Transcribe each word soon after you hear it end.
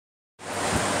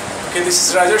Okay, this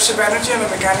is Rajarshi Banerjee. I'm a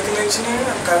mechanical engineer.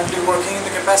 I'm currently working in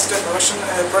the capacity of production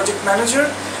project manager,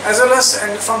 as well as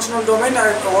in the functional domain.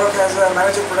 I work as a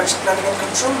manager production planning and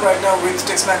control right now with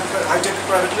ITIL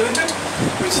Private Limited,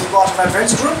 which is part of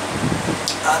Advanced Group.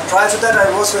 And prior to that, I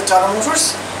was with Tata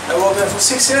Motors. I worked there for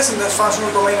 6 years in the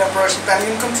functional domain of production planning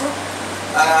and control.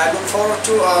 I look forward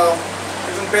to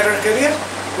even better career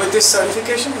with this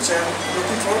certification, which I'm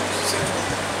looking forward to.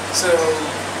 So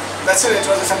that's it. It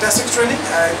was a fantastic training.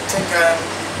 I think I'm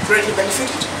greatly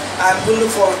benefited and will look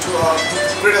forward to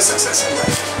greater success in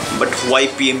life. But why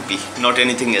PMP, not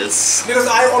anything else? Because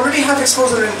I already have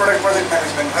exposure in project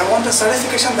management. I want a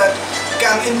certification that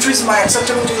can increase my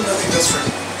acceptability in the industry.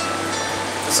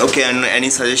 Okay, and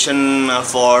any suggestion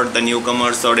for the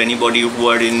newcomers or anybody who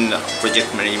are in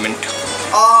project management?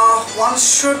 One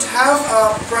should have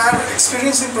prior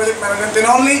experience in project management, then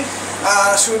only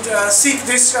should seek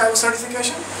this type of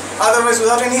certification. Otherwise,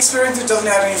 without any experience, it doesn't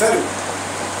have any value.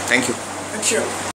 Thank you. Thank you.